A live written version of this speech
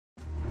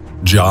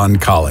John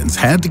Collins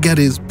had to get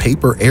his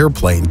paper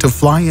airplane to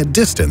fly a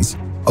distance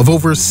of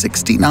over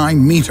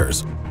 69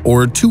 meters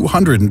or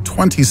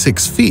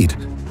 226 feet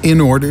in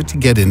order to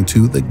get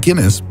into the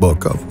Guinness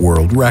Book of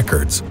World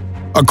Records.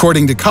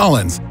 According to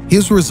Collins,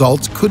 his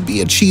results could be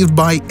achieved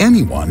by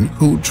anyone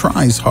who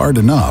tries hard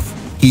enough.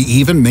 He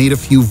even made a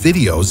few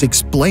videos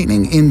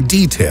explaining in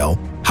detail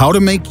how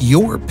to make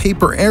your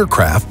paper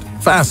aircraft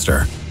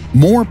faster,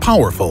 more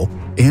powerful,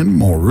 and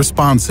more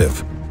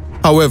responsive.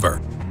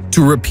 However,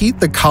 to repeat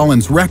the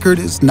Collins record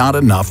is not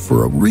enough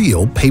for a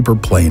real paper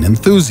plane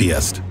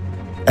enthusiast.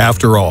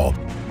 After all,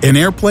 an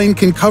airplane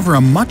can cover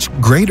a much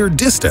greater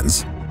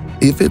distance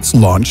if it's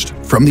launched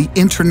from the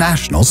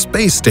International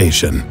Space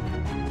Station.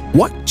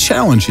 What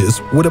challenges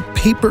would a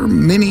paper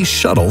mini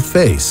shuttle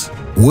face?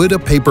 Would a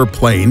paper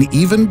plane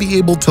even be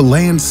able to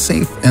land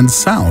safe and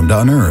sound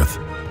on Earth?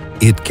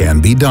 It can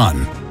be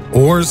done,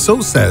 or so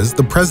says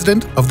the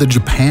president of the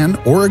Japan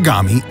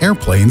Origami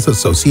Airplanes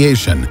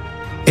Association,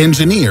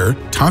 engineer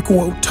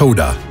Takuo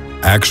Toda.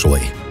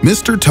 Actually,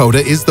 Mr. Toda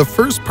is the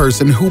first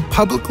person who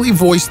publicly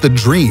voiced the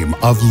dream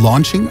of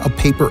launching a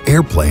paper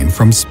airplane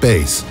from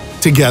space.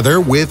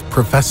 Together with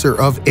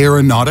Professor of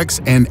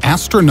Aeronautics and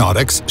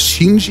Astronautics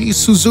Shinji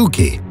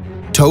Suzuki,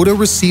 Toda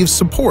received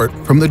support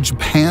from the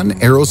Japan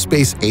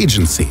Aerospace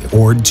Agency,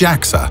 or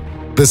JAXA.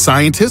 The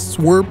scientists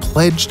were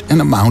pledged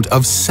an amount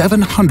of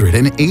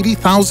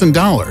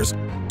 $780,000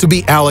 to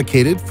be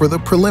allocated for the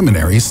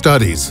preliminary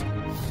studies.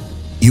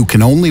 You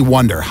can only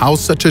wonder how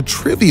such a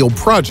trivial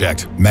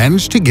project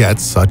managed to get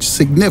such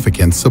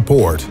significant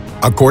support.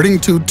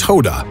 According to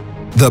Toda,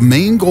 the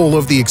main goal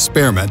of the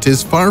experiment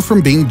is far from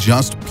being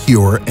just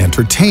pure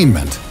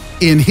entertainment.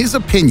 In his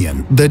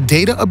opinion, the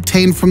data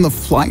obtained from the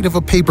flight of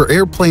a paper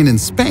airplane in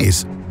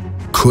space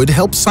could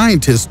help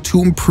scientists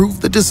to improve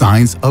the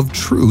designs of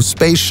true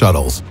space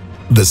shuttles.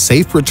 The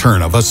safe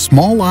return of a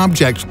small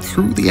object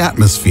through the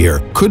atmosphere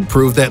could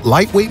prove that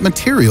lightweight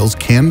materials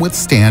can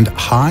withstand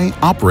high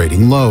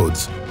operating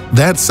loads.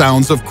 That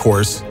sounds, of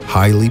course,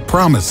 highly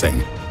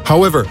promising.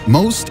 However,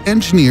 most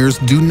engineers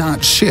do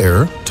not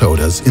share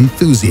Toda's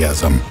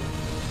enthusiasm.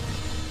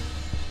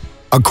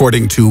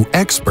 According to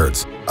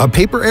experts, a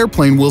paper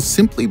airplane will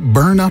simply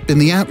burn up in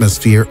the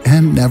atmosphere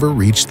and never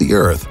reach the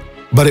Earth.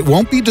 But it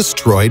won't be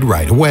destroyed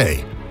right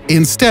away.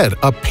 Instead,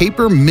 a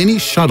paper mini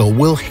shuttle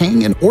will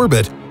hang in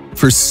orbit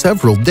for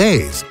several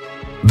days.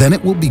 Then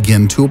it will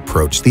begin to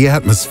approach the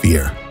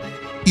atmosphere.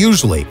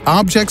 Usually,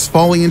 objects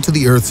falling into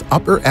the Earth's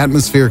upper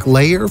atmospheric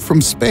layer from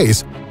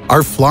space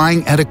are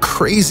flying at a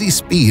crazy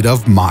speed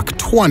of Mach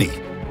 20.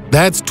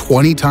 That's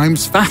 20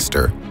 times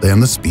faster than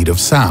the speed of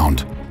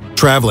sound.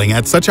 Traveling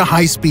at such a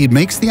high speed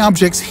makes the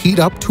objects heat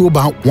up to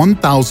about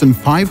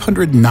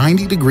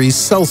 1,590 degrees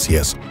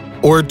Celsius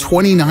or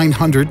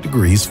 2,900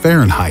 degrees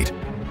Fahrenheit,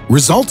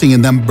 resulting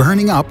in them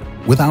burning up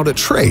without a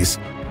trace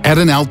at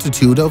an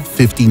altitude of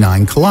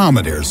 59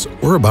 kilometers,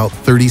 or about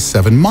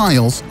 37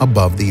 miles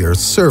above the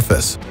Earth's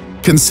surface.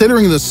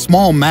 Considering the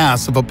small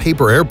mass of a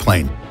paper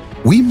airplane,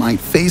 we might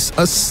face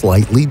a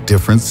slightly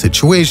different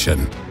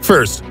situation.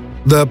 First,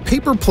 the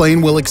paper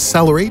plane will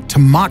accelerate to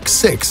Mach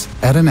 6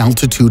 at an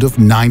altitude of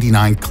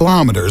 99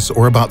 kilometers,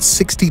 or about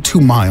 62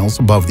 miles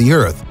above the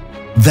Earth.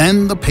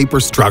 Then the paper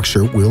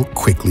structure will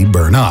quickly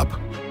burn up.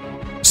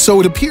 So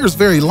it appears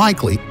very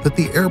likely that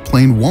the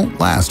airplane won't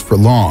last for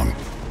long.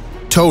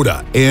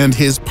 Toda and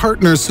his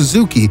partner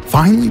Suzuki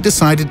finally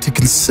decided to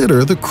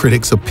consider the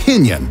critics'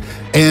 opinion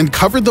and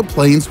covered the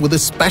planes with a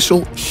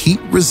special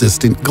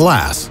heat-resistant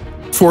glass.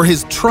 For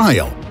his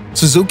trial,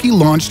 Suzuki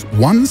launched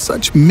one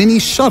such mini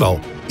shuttle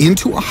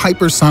into a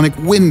hypersonic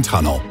wind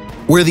tunnel,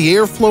 where the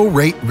airflow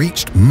rate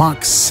reached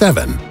Mach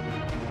 7.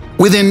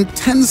 Within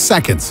 10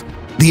 seconds,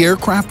 the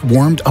aircraft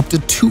warmed up to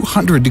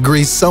 200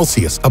 degrees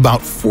Celsius,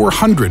 about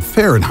 400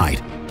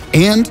 Fahrenheit,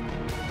 and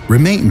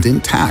remained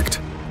intact.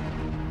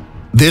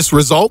 This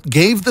result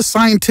gave the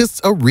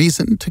scientists a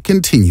reason to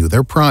continue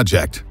their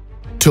project.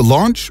 To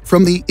launch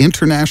from the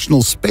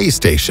International Space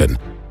Station,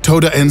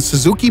 Toda and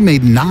Suzuki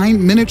made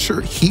 9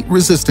 miniature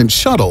heat-resistant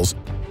shuttles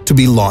to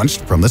be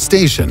launched from the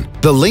station.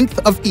 The length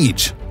of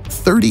each,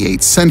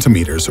 38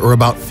 centimeters or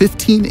about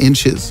 15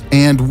 inches,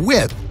 and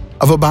width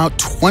of about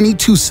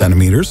 22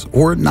 centimeters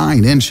or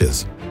 9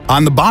 inches.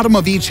 On the bottom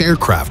of each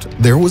aircraft,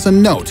 there was a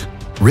note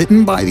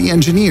written by the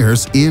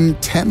engineers in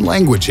 10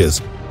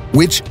 languages,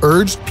 which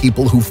urged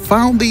people who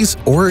found these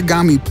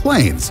origami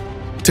planes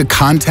to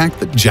contact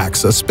the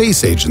JAXA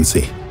space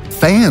agency.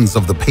 Fans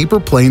of the paper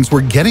planes were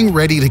getting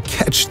ready to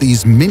catch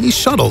these mini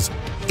shuttles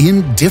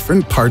in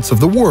different parts of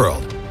the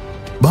world.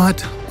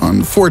 But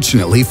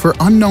unfortunately, for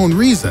unknown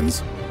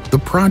reasons, the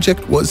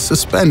project was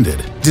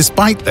suspended.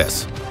 Despite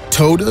this,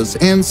 Toda's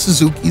and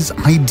Suzuki's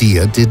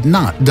idea did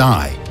not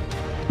die.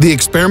 The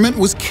experiment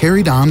was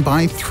carried on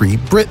by 3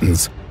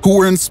 Britons, who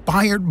were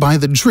inspired by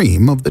the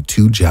dream of the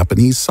 2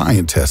 Japanese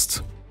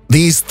scientists.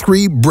 These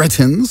 3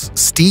 Britons,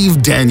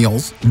 Steve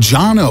Daniels,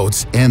 John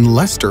Oates, and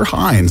Lester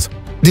Hines,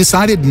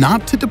 decided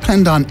not to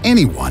depend on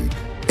anyone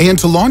and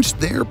to launch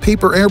their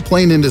paper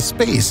airplane into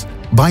space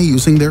by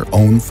using their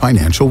own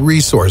financial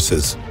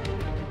resources.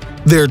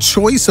 Their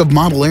choice of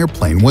model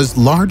airplane was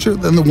larger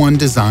than the one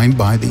designed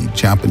by the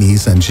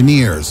Japanese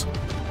engineers.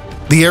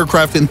 The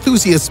aircraft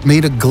enthusiasts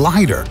made a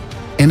glider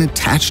and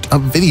attached a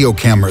video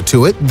camera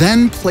to it,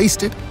 then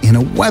placed it in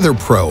a weather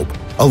probe,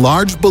 a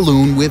large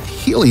balloon with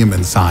helium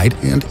inside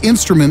and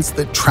instruments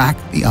that track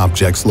the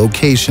object's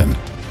location.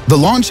 The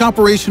launch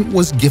operation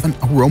was given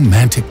a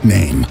romantic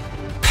name,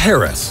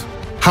 Paris.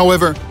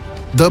 However,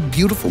 the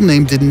beautiful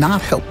name did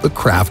not help the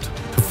craft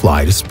to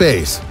fly to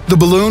space. The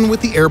balloon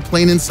with the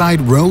airplane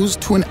inside rose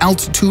to an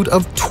altitude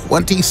of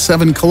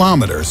 27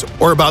 kilometers,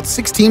 or about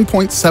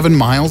 16.7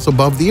 miles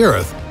above the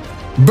Earth,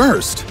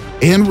 burst,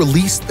 and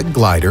released the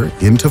glider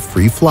into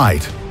free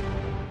flight.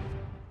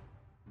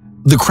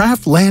 The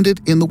craft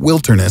landed in the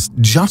wilderness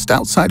just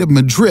outside of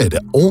Madrid,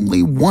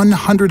 only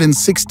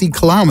 160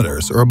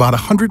 kilometers, or about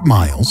 100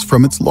 miles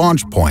from its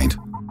launch point.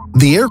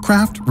 The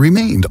aircraft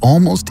remained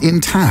almost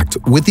intact,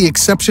 with the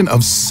exception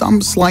of some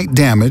slight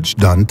damage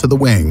done to the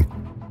wing.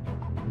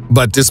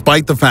 But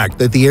despite the fact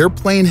that the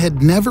airplane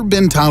had never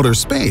been to outer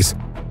space,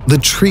 the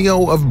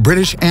trio of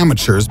British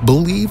amateurs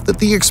believed that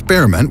the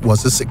experiment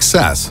was a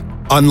success.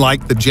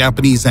 Unlike the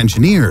Japanese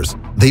engineers,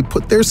 they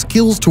put their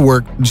skills to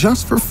work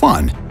just for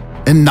fun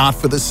and not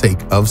for the sake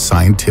of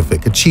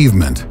scientific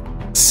achievement.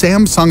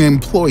 Samsung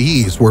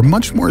employees were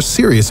much more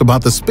serious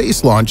about the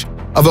space launch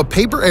of a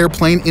paper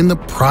airplane in the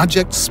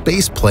Project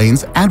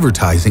Spaceplanes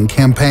advertising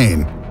campaign.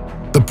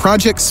 The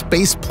Project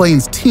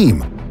Spaceplanes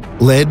team,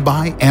 led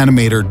by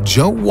animator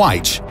Joe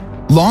Weich,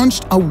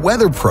 launched a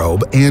weather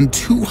probe and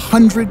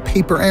 200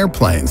 paper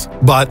airplanes.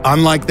 But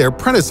unlike their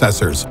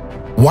predecessors,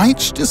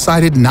 Weich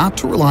decided not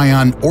to rely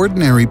on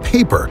ordinary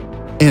paper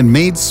and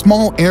made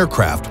small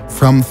aircraft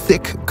from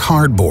thick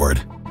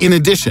cardboard. In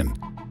addition,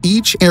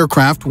 each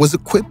aircraft was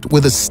equipped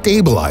with a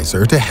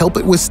stabilizer to help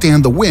it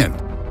withstand the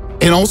wind,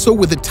 and also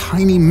with a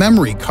tiny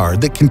memory card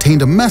that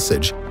contained a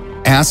message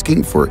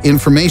asking for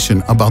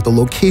information about the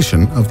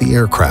location of the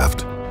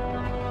aircraft.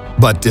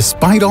 But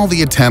despite all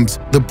the attempts,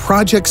 the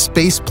Project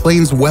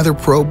Spaceplanes weather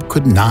probe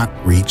could not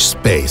reach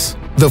space.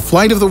 The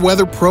flight of the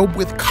weather probe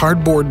with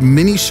cardboard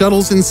mini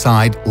shuttles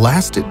inside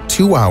lasted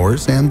 2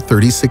 hours and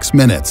 36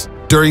 minutes.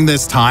 During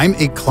this time,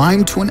 it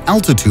climbed to an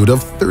altitude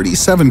of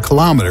 37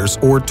 kilometers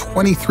or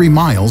 23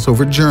 miles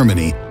over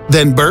Germany,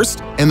 then burst,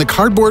 and the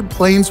cardboard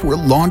planes were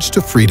launched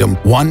to freedom,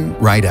 one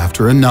right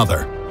after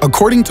another.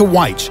 According to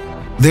Weich,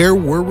 there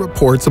were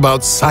reports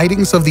about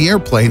sightings of the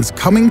airplanes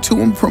coming to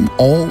him from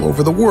all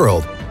over the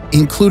world,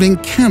 including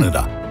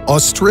Canada,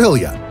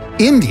 Australia,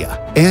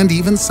 India, and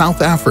even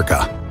South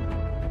Africa.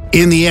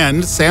 In the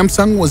end,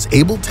 Samsung was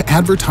able to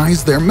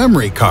advertise their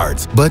memory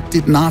cards, but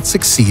did not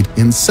succeed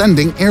in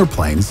sending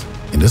airplanes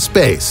into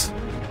space.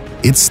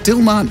 It's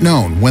still not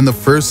known when the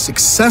first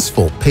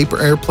successful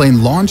paper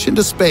airplane launch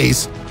into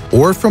space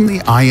or from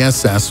the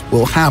ISS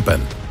will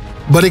happen.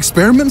 But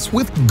experiments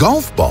with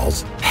golf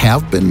balls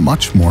have been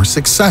much more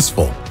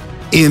successful.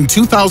 In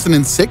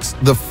 2006,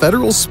 the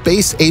Federal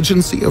Space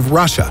Agency of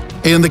Russia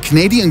and the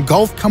Canadian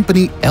golf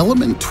company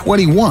Element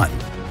 21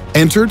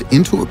 entered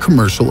into a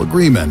commercial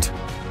agreement.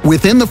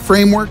 Within the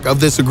framework of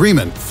this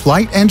agreement,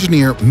 flight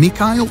engineer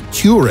Mikhail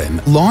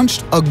Turin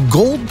launched a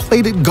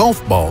gold-plated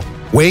golf ball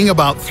weighing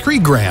about 3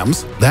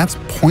 grams, that's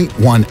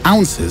 0.1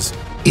 ounces,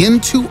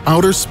 into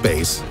outer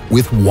space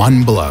with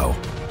one blow.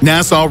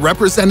 NASA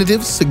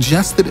representatives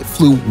suggest that it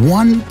flew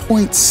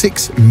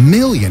 1.6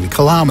 million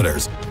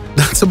kilometers,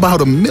 that's about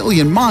 1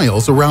 million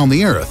miles around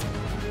the Earth.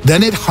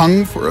 Then it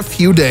hung for a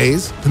few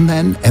days and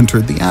then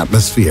entered the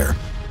atmosphere.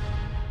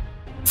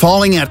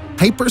 Falling at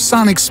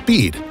hypersonic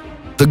speed,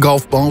 the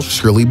golf ball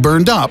surely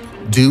burned up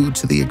due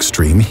to the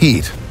extreme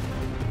heat.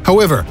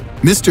 However,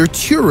 Mr.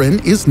 Turin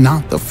is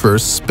not the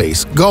first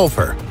space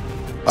golfer.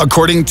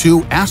 According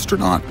to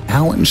astronaut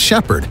Alan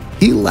Shepard,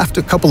 he left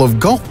a couple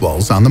of golf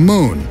balls on the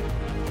moon.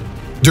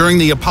 During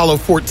the Apollo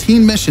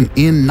 14 mission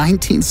in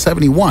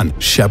 1971,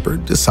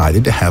 Shepard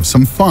decided to have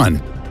some fun.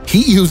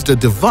 He used a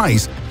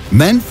device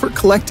meant for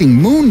collecting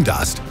moon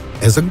dust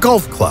as a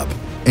golf club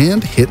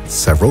and hit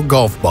several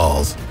golf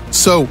balls.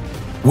 So,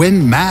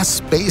 when mass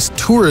space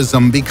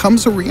tourism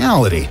becomes a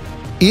reality,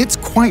 it's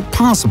quite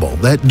possible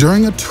that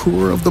during a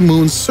tour of the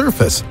moon's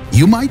surface,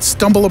 you might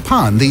stumble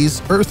upon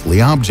these earthly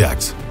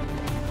objects.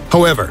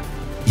 However,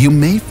 you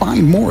may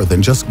find more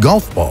than just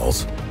golf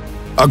balls.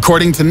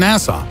 According to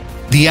NASA,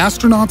 the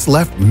astronauts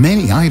left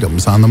many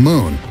items on the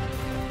moon.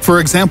 For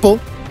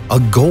example, a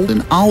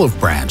golden olive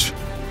branch,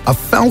 a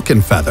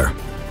falcon feather,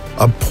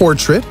 a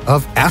portrait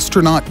of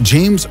astronaut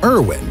James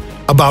Irwin,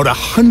 about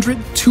 100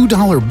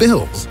 $2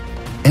 bills,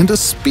 and a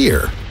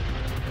spear.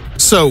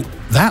 So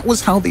that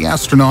was how the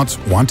astronauts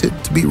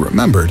wanted to be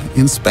remembered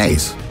in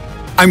space.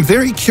 I'm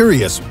very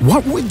curious,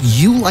 what would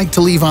you like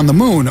to leave on the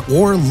moon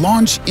or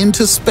launch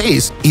into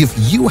space if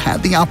you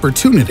had the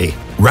opportunity?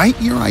 Write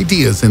your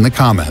ideas in the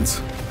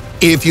comments.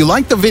 If you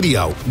liked the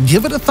video,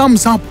 give it a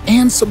thumbs up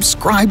and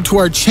subscribe to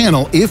our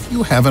channel if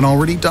you haven't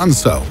already done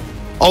so.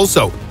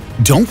 Also,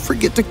 don't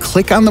forget to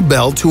click on the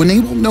bell to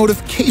enable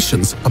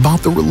notifications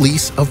about the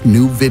release of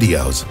new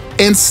videos.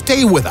 And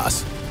stay with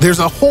us There's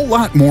a whole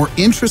lot more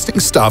interesting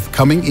stuff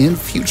coming in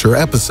future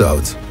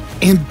episodes.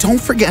 And don't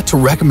forget to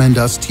recommend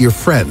us to your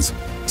friends.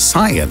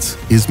 Science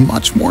is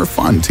much more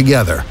fun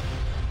together.